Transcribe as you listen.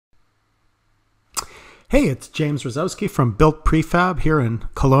Hey, it's James Rosowsky from Built Prefab here in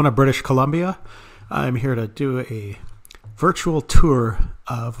Kelowna, British Columbia. I'm here to do a virtual tour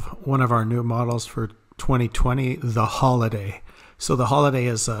of one of our new models for 2020, the Holiday. So the Holiday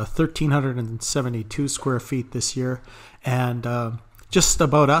is 1,372 square feet this year. And just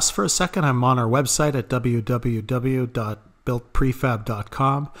about us for a second, I'm on our website at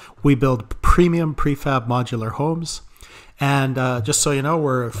www.builtprefab.com. We build premium prefab modular homes. And just so you know,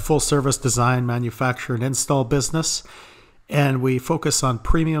 we're a full-service design, manufacture, and install business. And we focus on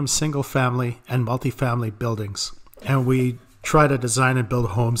premium single-family and multifamily buildings. And we try to design and build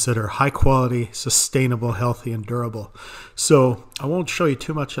homes that are high-quality, sustainable, healthy, and durable. So I won't show you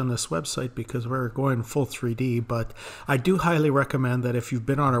too much on this website because we're going full 3D. But I do highly recommend that if you've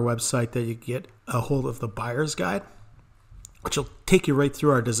been on our website that you get a hold of the buyer's guide, which will take you right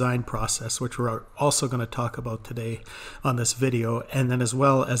through our design process, which we're also going to talk about today on this video, and then as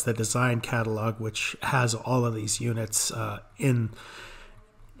well as the Design Catalog, which has all of these units in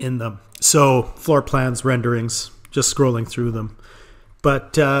them. So floor plans, renderings, just scrolling through them.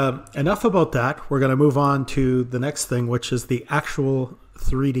 But enough about that. We're going to move on to the next thing, which is the actual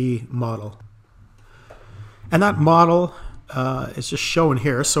 3D model. And that model is just shown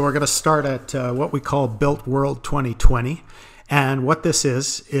here. So we're going to start at what we call Built World 2020. And what this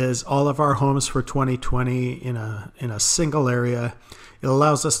is all of our homes for 2020 in a single area. It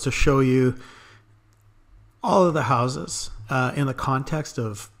allows us to show you all of the houses in the context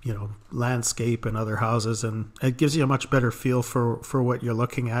of, you know, landscape and other houses, and it gives you a much better feel for what you're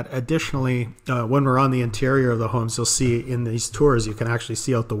looking at. Additionally, when we're on the interior of the homes, you'll see in these tours you can actually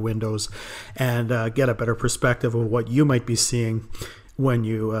see out the windows and get a better perspective of what you might be seeing when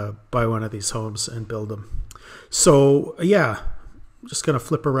you buy one of these homes and build them. So yeah, I'm just going to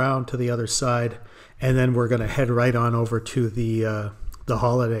flip around to the other side, and then we're going to head right on over to the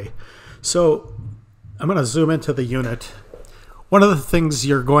Holiday. So I'm going to zoom into the unit. One of the things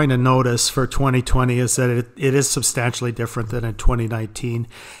you're going to notice for 2020 is that it is substantially different than in 2019.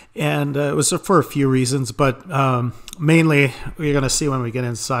 And it was for a few reasons, but mainly you're going to see when we get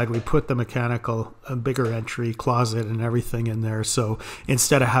inside, we put the mechanical, a bigger entry, closet, and everything in there. So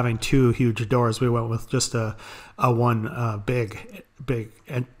instead of having two huge doors, we went with just a one big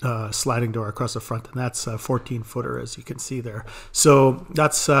sliding door across the front, and that's a 14-footer, as you can see there. So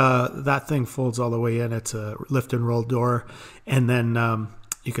that's that thing folds all the way in. It's a lift and roll door, and then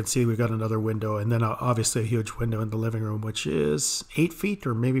you can see we've got another window, and then obviously a huge window in the living room, which is 8 feet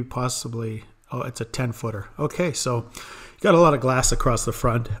or maybe possibly, oh, it's a 10-footer. Okay, so got a lot of glass across the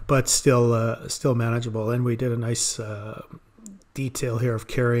front, but still manageable. And we did a nice detail here of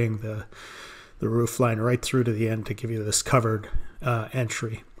carrying the roof line right through to the end to give you this covered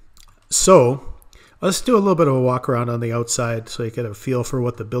entry. So let's do a little bit of a walk around on the outside so you get a feel for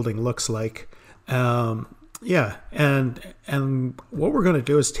what the building looks like. Yeah, and what we're going to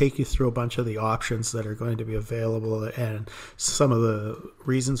do is take you through a bunch of the options that are going to be available and some of the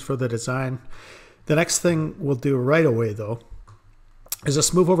reasons for the design. The next thing we'll do right away, though, is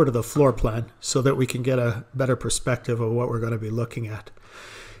just move over to the floor plan so that we can get a better perspective of what we're going to be looking at.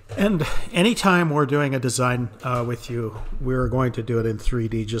 And anytime we're doing a design with you, we're going to do it in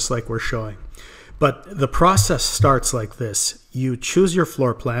 3D, just like we're showing. But the process starts like this. You choose your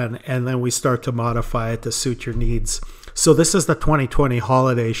floor plan, and then we start to modify it to suit your needs. So this is the 2020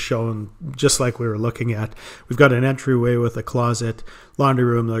 Holiday shown just like we were looking at. We've got an entryway with a closet, laundry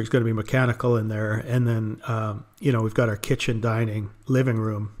room. There's going to be mechanical in there. And then, you know, we've got our kitchen, dining, living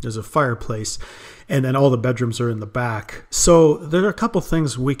room. There's a fireplace. And then all the bedrooms are in the back. So there are a couple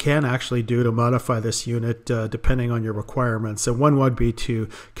things we can actually do to modify this unit depending on your requirements. And one would be to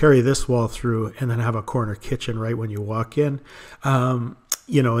carry this wall through and then have a corner kitchen right when you walk in.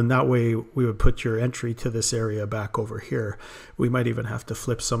 You know, and that way we would put your entry to this area back over here. We might even have to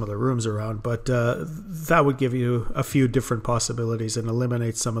flip some of the rooms around, but that would give you a few different possibilities and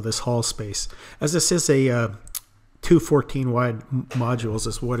eliminate some of this hall space. As this is a 214 wide modules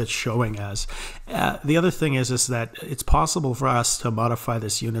is what it's showing as. The other thing is that it's possible for us to modify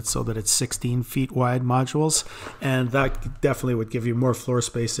this unit so that it's 16 feet wide modules, and that definitely would give you more floor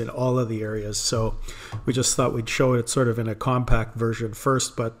space in all of the areas. So we just thought we'd show it sort of in a compact version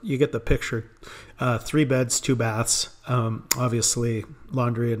first, but you get the picture. 3 beds, 2 baths, obviously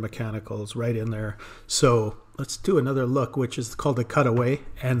laundry and mechanicals right in there. So let's do another look, which is called a cutaway,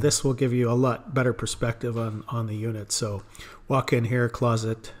 and this will give you a lot better perspective on the unit. So walk in here,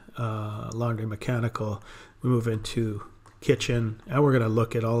 closet, laundry, mechanical. We move into kitchen, and we're going to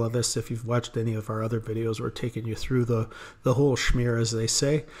look at all of this. If you've watched any of our other videos, we're taking you through the whole schmear, as they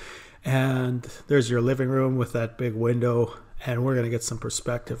say. And there's your living room with that big window, and we're going to get some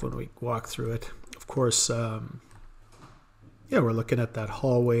perspective when we walk through it. Of course, yeah, we're looking at that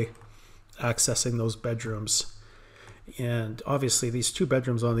hallway accessing those bedrooms. And obviously these two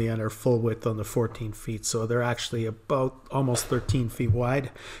bedrooms on the end are full width on the 14 feet. So they're actually about almost 13 feet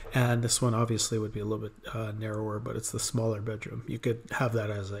wide. And this one obviously would be a little bit narrower, but it's the smaller bedroom. You could have that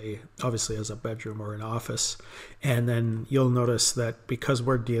as obviously as a bedroom or an office. And then you'll notice that because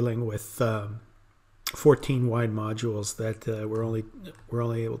we're dealing with 14 wide modules, that we're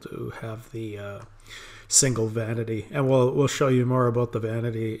only able to have the single vanity. And we'll show you more about the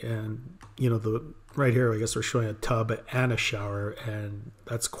vanity. And right here, I guess we're showing a tub and a shower, and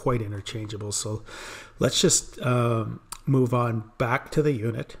that's quite interchangeable. So let's just move on back to the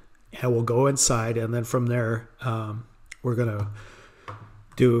unit, and we'll go inside, and then from there we're going to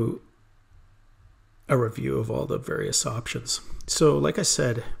do a review of all the various options. So like I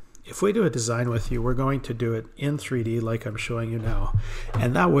said, if we do a design with you, we're going to do it in 3D like I'm showing you now,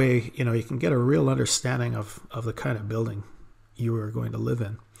 and that way you can get a real understanding of the kind of building you are going to live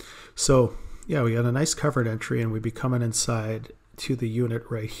in. So yeah, we got a nice covered entry, and we'd be coming inside to the unit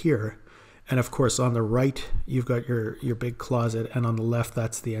right here. And of course, on the right, you've got your big closet, and on the left,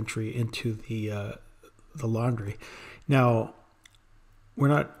 that's the entry into the laundry. Now, we're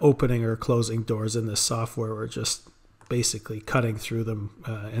not opening or closing doors in this software. We're just basically cutting through them.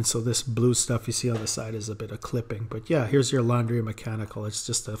 And so this blue stuff you see on the side is a bit of clipping. But yeah, here's your laundry mechanical. It's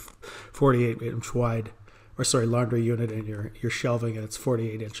just a 48-inch wide, laundry unit, and your shelving, and it's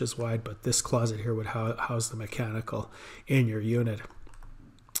 48 inches wide, but this closet here would house the mechanical in your unit.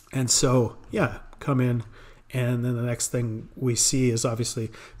 And so yeah, come in, and then the next thing we see is obviously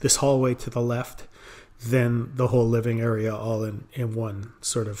this hallway to the left, then the whole living area all in one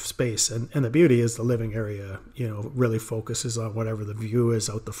sort of space. And the beauty is the living area really focuses on whatever the view is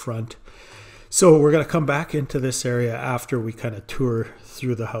out the front. So we're going to come back into this area after we kind of tour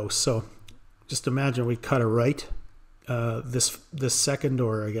through the house. So just imagine we cut a right. This second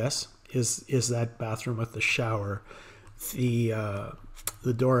door, I guess, is that bathroom with the shower.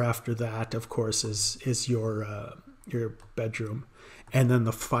 The door after that, of course, is your bedroom, and then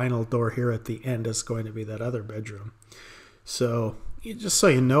the final door here at the end is going to be that other bedroom. So just so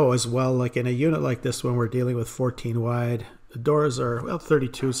you know as well, like in a unit like this, when we're dealing with 14 wide, the doors are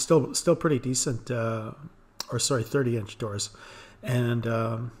 32, still pretty decent, 30-inch doors,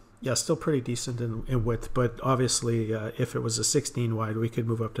 and yeah, still pretty decent in width, but obviously if it was a 16 wide, we could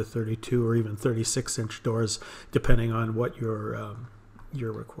move up to 32 or even 36-inch doors, depending on what your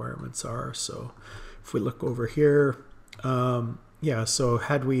requirements are. So if we look over here, yeah, so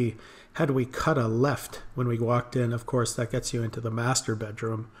had we cut a left when we walked in, of course, that gets you into the master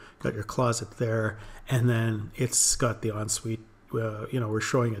bedroom, got your closet there, and then it's got the ensuite. We're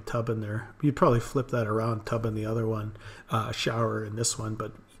showing a tub in there. You'd probably flip that around, tub in the other one, shower in this one,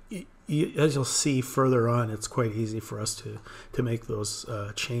 but as you'll see further on, it's quite easy for us to make those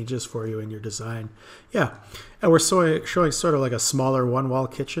changes for you in your design. Yeah, and we're showing sort of like a smaller one-wall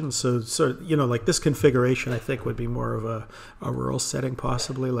kitchen. So like this configuration, I think would be more of a rural setting,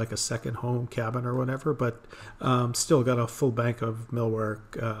 possibly like a second home cabin or whatever. But still got a full bank of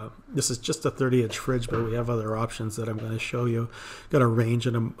millwork. This is just a 30-inch fridge, but we have other options that I'm going to show you. Got a range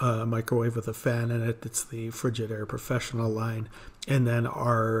and a microwave with a fan in it. It's the Frigidaire Professional line. And then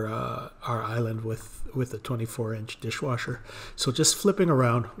our island with a 24-inch dishwasher. So just flipping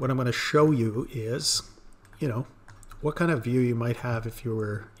around, what I'm going to show you is, what kind of view you might have if you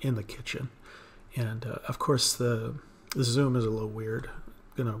were in the kitchen. And of course, the zoom is a little weird.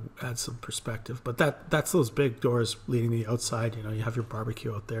 I'm going to add some perspective, but that's those big doors leading to the outside. You have your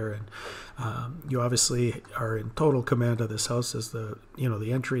barbecue out there, and you obviously are in total command of this house. As the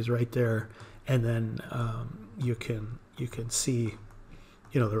entry's right there, and then you can see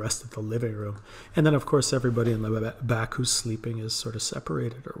the rest of the living room, and then of course everybody in the back who's sleeping is sort of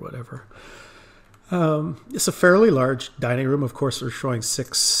separated or whatever. It's a fairly large dining room. Of course, we're showing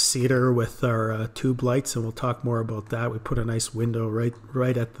 6-seater with our tube lights, and we'll talk more about that. We put a nice window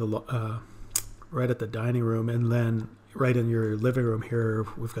right at the dining room, and then right in your living room here,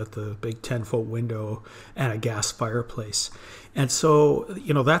 we've got the big 10-foot window and a gas fireplace. And so,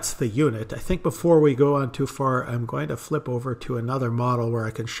 that's the unit. I think before we go on too far, I'm going to flip over to another model where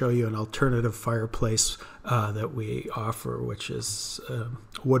I can show you an alternative fireplace that we offer, which is a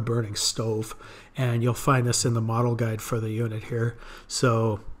wood-burning stove. And you'll find this in the model guide for the unit here.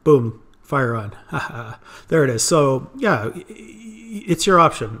 So, boom, fire on. There it is. So, yeah, it's your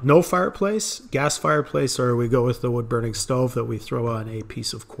option. No fireplace, gas fireplace, or we go with the wood-burning stove that we throw on a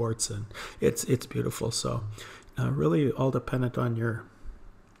piece of quartz, and it's beautiful. So really all dependent on your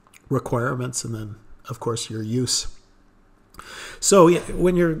requirements and then, of course, your use. So yeah,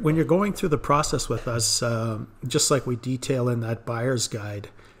 when you're going through the process with us, just like we detail in that buyer's guide,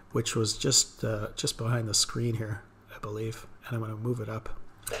 which was just behind the screen here, I believe, and I'm going to move it up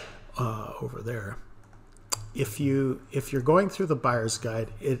over there. If you're going through the buyer's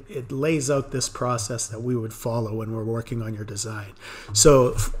guide, it lays out this process that we would follow when we're working on your design.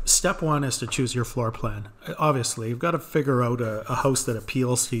 So step one is to choose your floor plan. Obviously, you've got to figure out a house that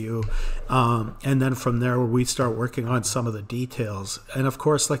appeals to you, and then from there we start working on some of the details. And of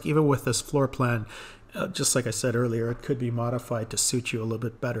course, like even with this floor plan, just like I said earlier, it could be modified to suit you a little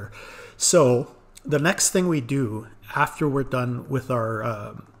bit better. So the next thing we do after we're done with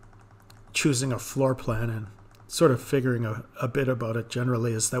our choosing a floor plan and sort of figuring a bit about it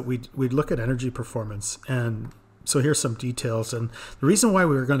generally is that we'd look at energy performance. And so here's some details. And the reason why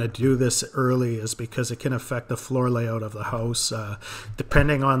we were going to do this early is because it can affect the floor layout of the house.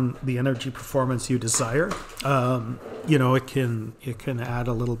 Depending on the energy performance you desire, it can add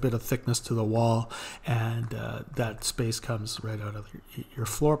a little bit of thickness to the wall, and that space comes right out of your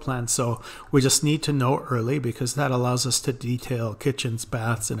floor plan. So we just need to know early, because that allows us to detail kitchens,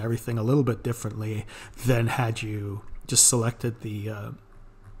 baths, and everything a little bit differently than had you just selected the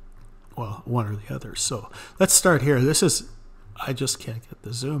one or the other. So let's start here. I just can't get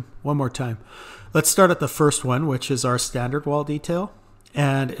the zoom. One more time. Let's start at the first one, which is our standard wall detail.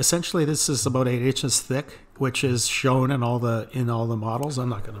 And essentially this is about 8 inches thick, which is shown in all the models. I'm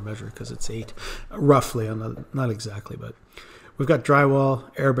not going to measure because it's 8 roughly. I'm not exactly, but we've got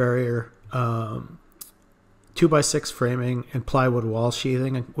drywall, air barrier, 2x6 framing, and plywood wall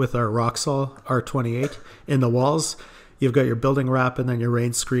sheathing with our Rosowsky R28 in the walls. You've got your building wrap, and then your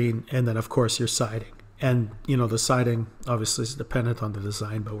rain screen, and then of course your siding. And the siding obviously is dependent on the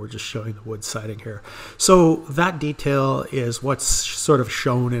design, but we're just showing the wood siding here. So that detail is what's sort of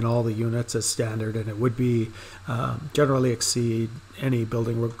shown in all the units as standard, and it would be generally exceed any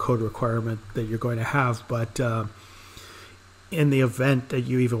building code requirement that you're going to have. But in the event that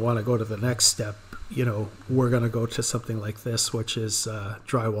you even want to go to the next step, we're going to go to something like this, which is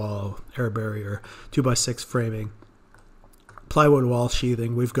drywall, air barrier, 2x6 framing, plywood wall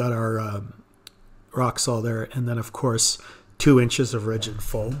sheathing. We've got our Rosowsky there, and then of course 2 inches of rigid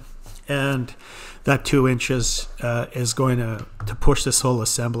foam, and that 2 inches is going to push this whole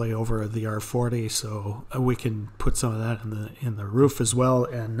assembly over the R40, so we can put some of that in the roof as well.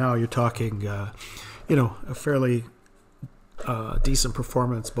 And now you're talking a fairly decent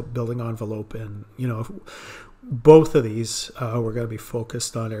performance building envelope. And both of these we're going to be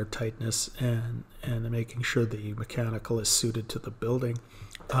focused on air tightness and making sure the mechanical is suited to the building.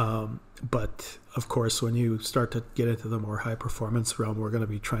 But of course, when you start to get into the more high performance realm, we're going to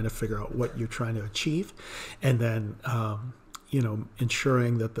be trying to figure out what you're trying to achieve, and then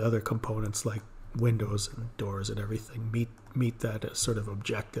ensuring that the other components like windows and doors and everything meet that sort of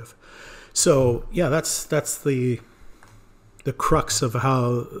objective. So yeah, that's the crux of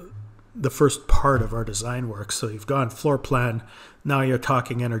how the first part of our design works. So you've gone floor plan, now you're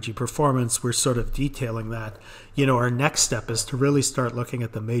talking energy performance. We're sort of detailing that. Our next step is to really start looking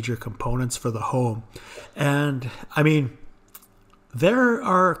at the major components for the home. And I mean, there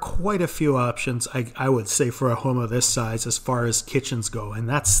are quite a few options, I would say, for a home of this size as far as kitchens go, and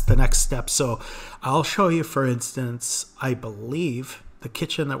that's the next step. So I'll show you, for instance, I believe the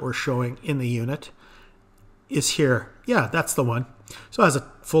kitchen that we're showing in the unit is here. Yeah, that's the one. So it has a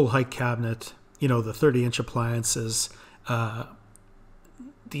full height cabinet, the 30-inch appliances,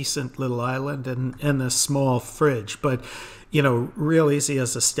 decent little island, and a small fridge. But real easy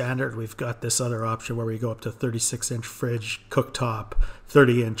as a standard, we've got this other option where we go up to 36-inch fridge, cooktop,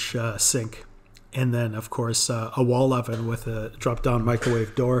 30-inch sink, and then of course a wall oven with a drop-down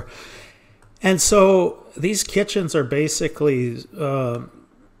microwave door. And so these kitchens are basically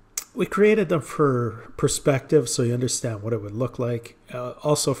we created them for perspective, so you understand what it would look like.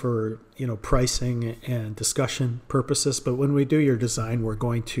 Also for pricing and discussion purposes. But when we do your design, we're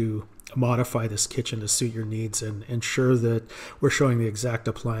going to modify this kitchen to suit your needs and ensure that we're showing the exact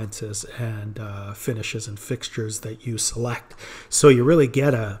appliances and finishes and fixtures that you select. So you really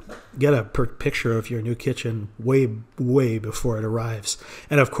get a picture of your new kitchen way before it arrives.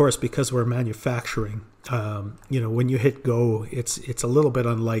 And of course, because we're manufacturing, when you hit go, it's a little bit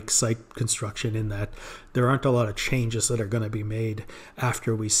unlike site construction in that there aren't a lot of changes that are going to be made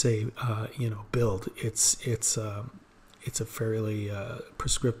after we say build. it's a fairly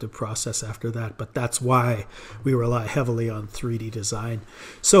prescriptive process after that. But that's why we rely heavily on 3D design.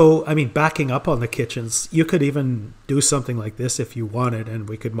 So, I mean, backing up on the kitchens, you could even do something like this if you wanted, and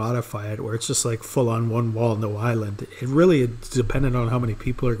we could modify it where it's just like full on one wall, no island. It really is dependent on how many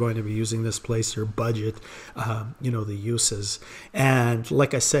people are going to be using this place, your budget, the uses. And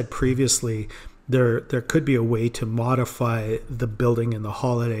like I said previously, there could be a way to modify the building in the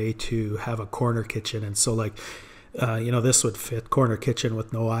Holiday to have a corner kitchen. And so like, this would fit corner kitchen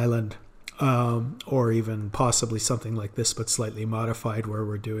with no island, or even possibly something like this, but slightly modified where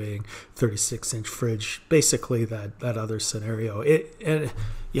we're doing 36-inch fridge, basically that other scenario.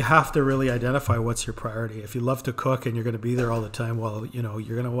 You have to really identify what's your priority. If you love to cook and you're going to be there all the time, well, you're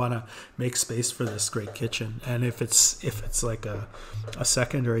going to want to make space for this great kitchen. And if it's like a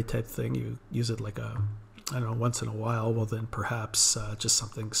secondary type thing, you use it like once in a while, well, then perhaps just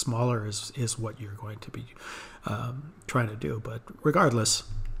something smaller is what you're going to be trying to do. But regardless,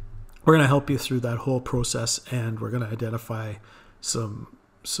 we're going to help you through that whole process, and we're going to identify some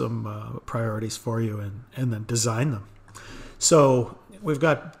priorities for you and then design them. So we've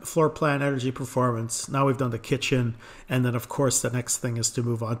got floor plan, energy performance. Now we've done the kitchen. And then, of course, the next thing is to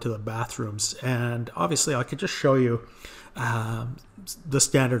move on to the bathrooms. And obviously, I could just show you the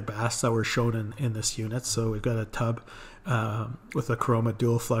standard baths that were shown in this unit. So we've got a tub with a Chroma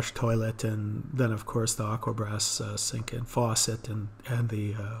dual flush toilet. And then, of course, the Aquabrass sink and faucet and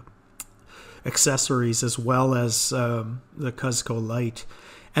the accessories, as well as the Cusco light.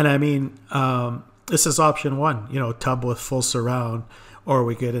 And I mean, this is option one, tub with full surround, or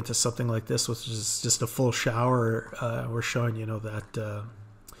we get into something like this, which is just a full shower. We're showing, that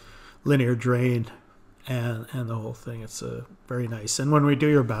linear drain and the whole thing. It's very nice. And when we do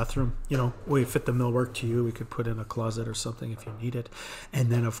your bathroom, we fit the millwork to you. We could put in a closet or something if you need it. And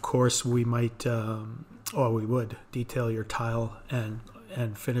then, of course, we might, we would detail your tile and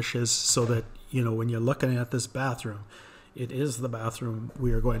finishes so that, when you're looking at this bathroom, it is the bathroom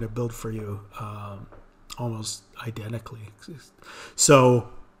we are going to build for you almost identically. So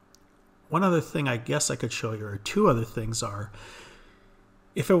one other thing I guess I could show you, or two other things are,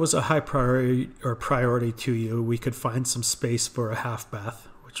 if it was a high priority to you, we could find some space for a half bath,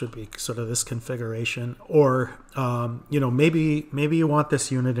 which would be sort of this configuration. Or, maybe you want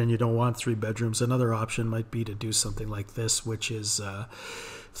this unit and you don't want 3 bedrooms. Another option might be to do something like this, which is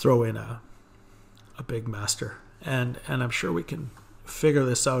throw in a big master. And I'm sure we can figure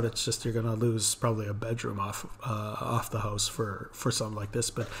this out. It's just you're going to lose probably a bedroom off the house for something like this.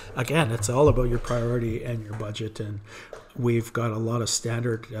 But again, it's all about your priority and your budget. And we've got a lot of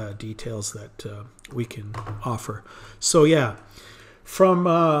standard details that we can offer. So yeah, from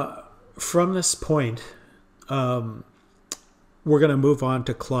this point, we're going to move on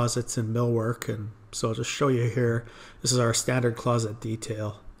to closets and millwork. And so I'll just show you here. This is our standard closet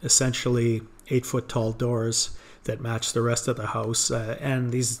detail. Essentially 8-foot tall doors that match the rest of the house.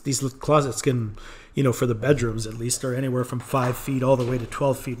 And these closets can, for the bedrooms at least, are anywhere from 5 feet all the way to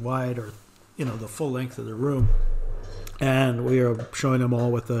 12 feet wide, or, the full length of the room. And we are showing them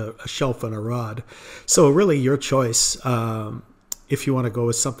all with a shelf and a rod. So really your choice, if you want to go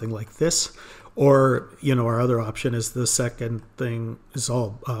with something like this, or, our other option is the second thing is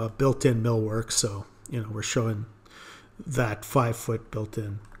all built-in millwork. So, we're showing that 5-foot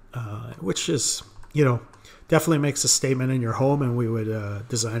built-in, which is, definitely makes a statement in your home, and we would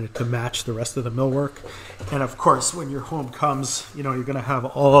design it to match the rest of the millwork. And of course, when your home comes, you're going to have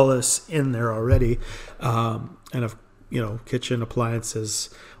all this in there already. And if, kitchen appliances,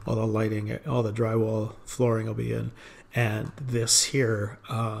 all the lighting, all the drywall, flooring will be in. And this here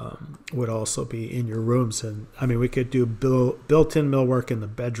would also be in your rooms. And I mean, we could do built-in millwork in the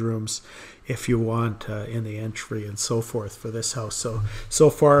bedrooms if you want, in the entry and so forth for this house. So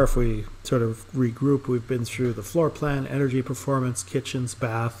far, if we sort of regroup, we've been through the floor plan, energy performance, kitchens,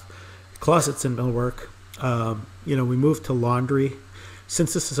 bath, closets and millwork. We moved to laundry.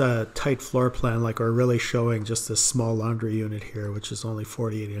 Since this is a tight floor plan, like we're really showing just this small laundry unit here, which is only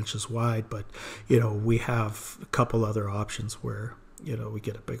 48 inches wide, but, we have a couple other options where, we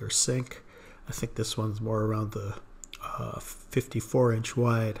get a bigger sink. I think this one's more around the 54-inch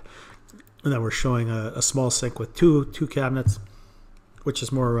wide. And then we're showing a small sink with two cabinets, which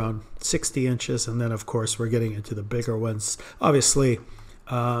is more around 60 inches. And then, of course, we're getting into the bigger ones. Obviously,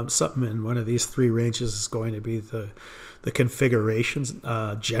 something in one of these 3 ranges is going to be the configurations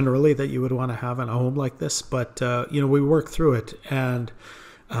generally that you would want to have in a home like this. But, we work through it. And,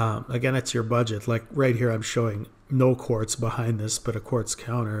 again, it's your budget. Like right here, I'm showing no quartz behind this, but a quartz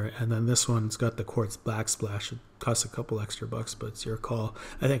counter. And then this one's got the quartz backsplash. It costs a couple extra bucks, but it's your call.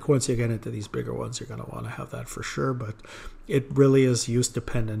 I think once you get into these bigger ones, you're going to want to have that for sure. But it really is use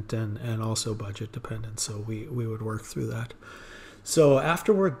dependent and also budget dependent. So we would work through that. So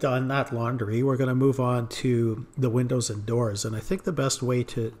after we're done that laundry, we're going to move on to the windows and doors. And I think the best way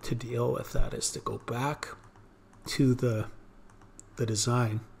to deal with that is to go back to the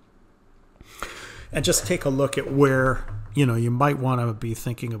design and just take a look at where, you might want to be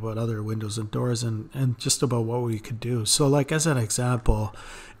thinking about other windows and doors and just about what we could do. So like as an example,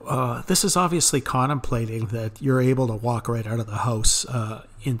 this is obviously contemplating that you're able to walk right out of the house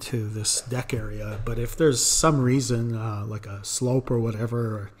into this deck area. But if there's some reason, like a slope or whatever,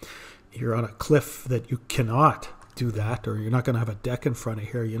 or you're on a cliff that you cannot do that, or you're not going to have a deck in front of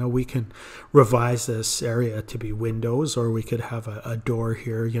here, we can revise this area to be windows, or we could have a door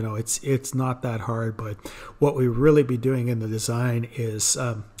here. It's not that hard, but what we really be doing in the design is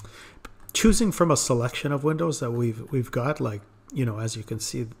choosing from a selection of windows that we've got. Like, as you can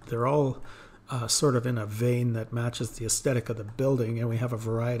see, they're all sort of in a vein that matches the aesthetic of the building, and we have a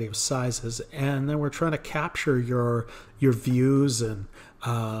variety of sizes. And then we're trying to capture your views and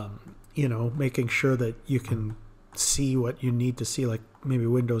making sure that you can see what you need to see, like maybe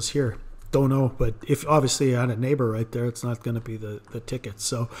windows here. Don't know, but if obviously you had a neighbor right there, it's not going to be the ticket.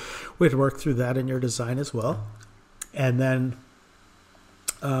 So we'd work through that in your design as well. And then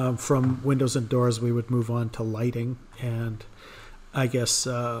from windows and doors, we would move on to lighting. And I guess,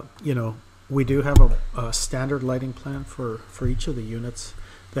 we do have a standard lighting plan for each of the units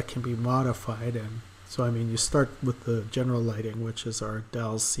that can be modified. And so, you start with the general lighting, which is our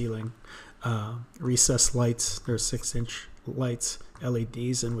dowel ceiling, recessed lights. There's 6-inch lights,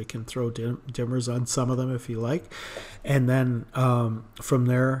 LEDs, and we can throw dimmers on some of them if you like. And then from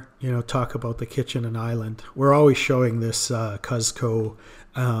there, talk about the kitchen and island. We're always showing this Cusco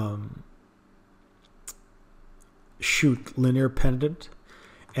shoot linear pendant,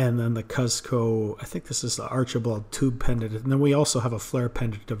 and then the Cusco, I think this is the Archibald tube pendant, and then we also have a flare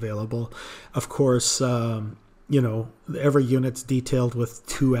pendant available. Of course, every unit's detailed with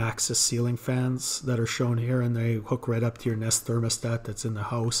 2-axis ceiling fans that are shown here, and they hook right up to your Nest thermostat that's in the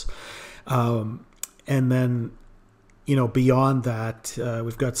house. And then, beyond that,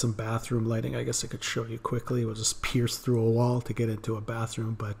 we've got some bathroom lighting. I guess I could show you quickly. We'll just pierce through a wall to get into a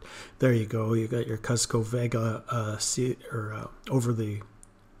bathroom, but there you go. You got your Cusco Vega over the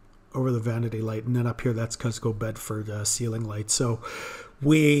vanity light, and then up here that's Cusco Bedford ceiling light. So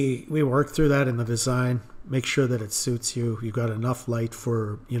we work through that in the design, make sure that it suits you. You've got enough light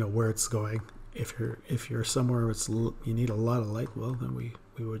for where it's going. If you're somewhere you need a lot of light, well, then we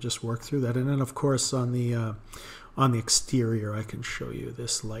would just work through that. And then of course on the exterior, I can show you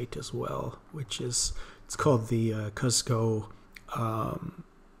this light as well, which is, it's called the Cusco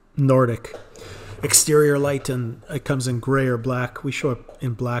Nordic exterior light, and it comes in gray or black. We show it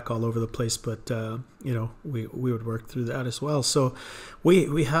in black all over the place, but we would work through that as well. So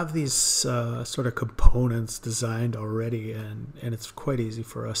we have these sort of components designed already, and it's quite easy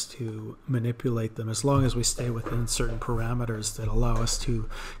for us to manipulate them as long as we stay within certain parameters that allow us to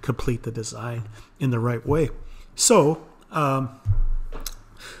complete the design in the right way. So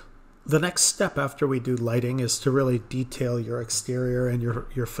the next step after we do lighting is to really detail your exterior and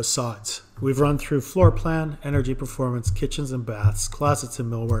your facades. We've run through floor plan, energy performance, kitchens and baths, closets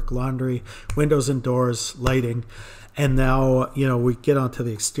and millwork, laundry, windows and doors, lighting, and now we get onto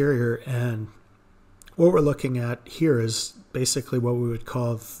the exterior, and what we're looking at here is basically what we would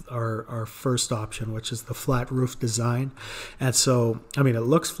call our first option, which is the flat roof design. And so, it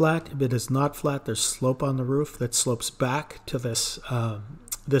looks flat, but it's not flat. There's slope on the roof that slopes back to this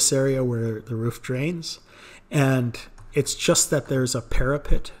area where the roof drains, and it's just that there's a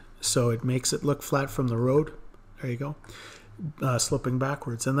parapet, so it makes it look flat from the road. There you go, sloping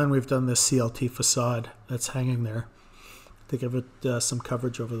backwards. And then we've done this CLT facade that's hanging there to give it some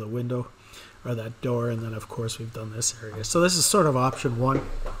coverage over the window or that door. And then of course we've done this area. So this is sort of option one,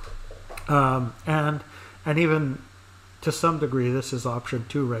 and even to some degree this is option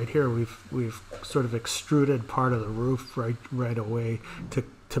two right here. We've sort of extruded part of the roof right away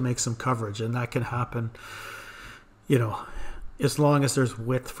to make some coverage, and that can happen as long as there's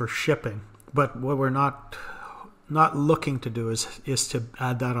width for shipping. But what we're not looking to do is to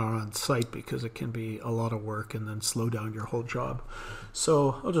add that on site, because it can be a lot of work and then slow down your whole job.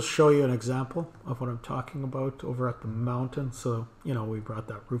 So I'll just show you an example of what I'm talking about over at the mountain. So we brought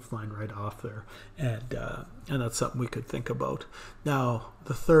that roof line right off there, and that's something we could think about. Now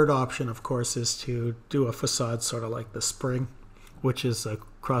the third option, of course, is to do a facade sort of like the Spring, which is a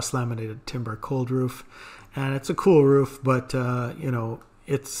cross-laminated timber cold roof. and it's a cool roof, but you know,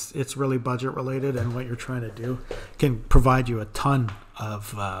 it's really budget related, and what you're trying to do can provide you a ton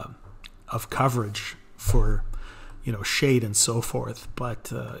of coverage for, you know, shade and so forth,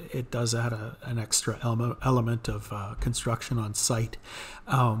 but it does add an extra element of construction on site,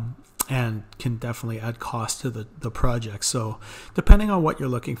 and can definitely add cost to the project. So depending on what you're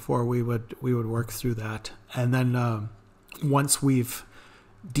looking for, we would work through that, and then once we've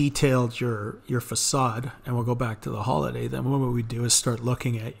detailed your facade, and we'll go back to the holiday, then what we do is start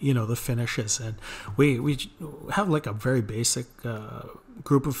looking at, you know, the finishes, and we have like a very basic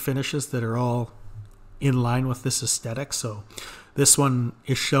group of finishes that are all in line with this aesthetic. So this one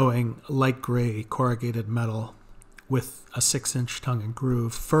is showing light gray corrugated metal with a 6-inch tongue and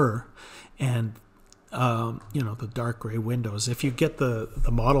groove fir, and you know, the dark gray windows. If you get the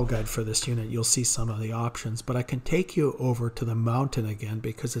model guide for this unit, you'll see some of the options, but I can take you over to the mountain again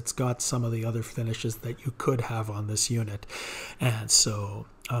because it's got some of the other finishes that you could have on this unit. And so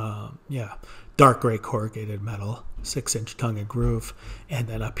yeah, dark gray corrugated metal, 6-inch tongue and groove, and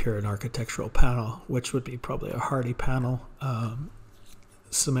then up here an architectural panel, which would be probably a hardy panel,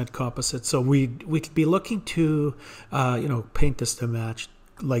 cement composite. So we could be looking to you know, paint this to match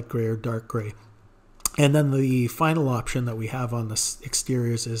light gray or dark gray. And then the final option that we have on the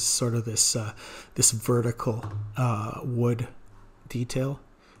exteriors is sort of this this vertical wood detail,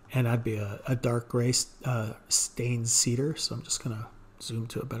 and that'd be a dark gray stained cedar. So I'm just gonna zoom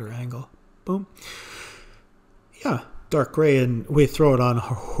to a better angle. Boom. Yeah, dark gray, and we throw it on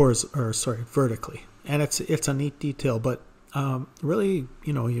vertically, and it's a neat detail. But really,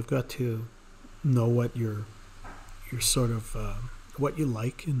 you know, you've got to know what your sort of what you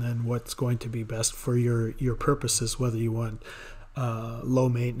like, and then what's going to be best for your purposes. Whether you want low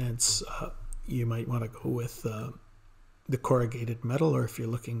maintenance, you might want to go with the corrugated metal, or if you're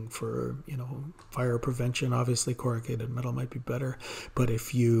looking for, you know, fire prevention, obviously corrugated metal might be better. But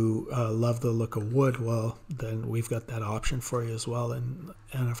if you love the look of wood, well, then we've got that option for you as well. And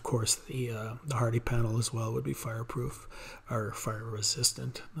of course the hardy panel as well would be fireproof or fire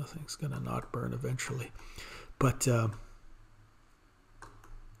resistant. Nothing's gonna not burn eventually. But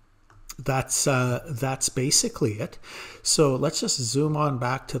that's basically it. So let's just zoom on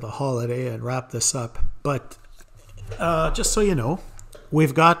back to the holiday and wrap this up. But just so you know,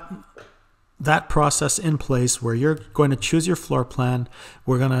 we've got that process in place where you're going to choose your floor plan.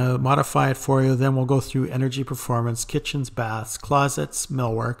 We're going to modify it for you. Then we'll go through energy performance, kitchens, baths, closets,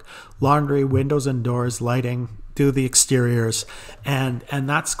 millwork, laundry, windows and doors, lighting, do the exteriors, and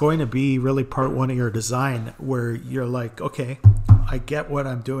that's going to be really part one of your design, where you're like, okay, I get what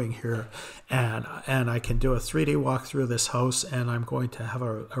I'm doing here, and I can do a 3D walk through this house, and I'm going to have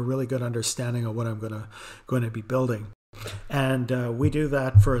a really good understanding of what I'm going to be building. And we do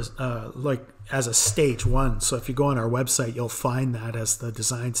that for like as a stage one. So if you go on our website, you'll find that as the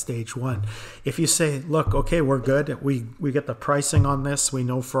design stage one. If you say, look, okay, we're good, we get the pricing on this, we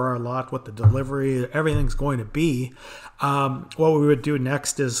know for our lot what the delivery, everything's going to be, what we would do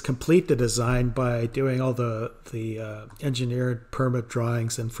next is complete the design by doing all the engineered permit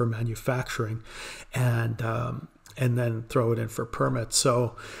drawings and for manufacturing, and then throw it in for permits.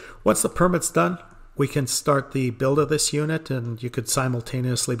 So once the permit's done, we can start the build of this unit, and you could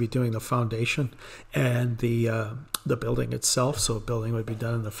simultaneously be doing the foundation and the building itself. So building would be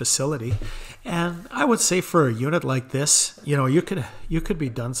done in the facility. And I would say for a unit like this, you know, you could be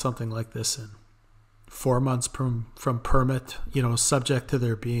done something like this in 4 months from permit, you know, subject to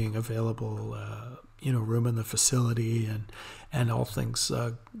there being available, you know, room in the facility and all things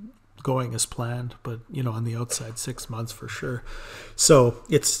going as planned. But, you know, on the outside, 6 months for sure. So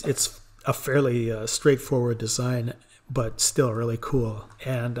it's a fairly straightforward design, but still really cool.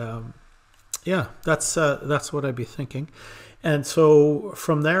 And yeah, that's what I'd be thinking. And so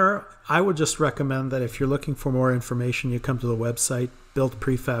from there, I would just recommend that if you're looking for more information, you come to the website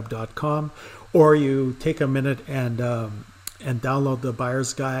builtprefab.com, or you take a minute and download the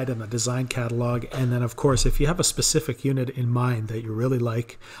buyer's guide and the design catalog. And then, of course, if you have a specific unit in mind that you really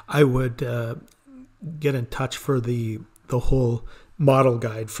like, I would get in touch for the whole model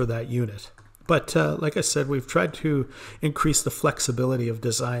guide for that unit. But like I said, we've tried to increase the flexibility of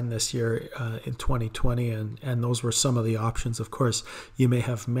design this year in 2020, and those were some of the options. Of course, you may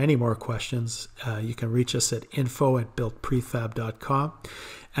have many more questions. You can reach us at info@builtprefab.com.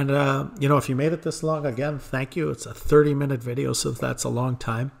 And you know, if you made it this long, again, thank you. It's a 30-minute video, so that's a long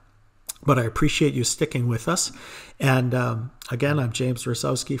time, but I appreciate you sticking with us. And again, I'm James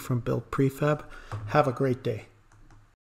Rosowsky from Built Prefab. Have a great day.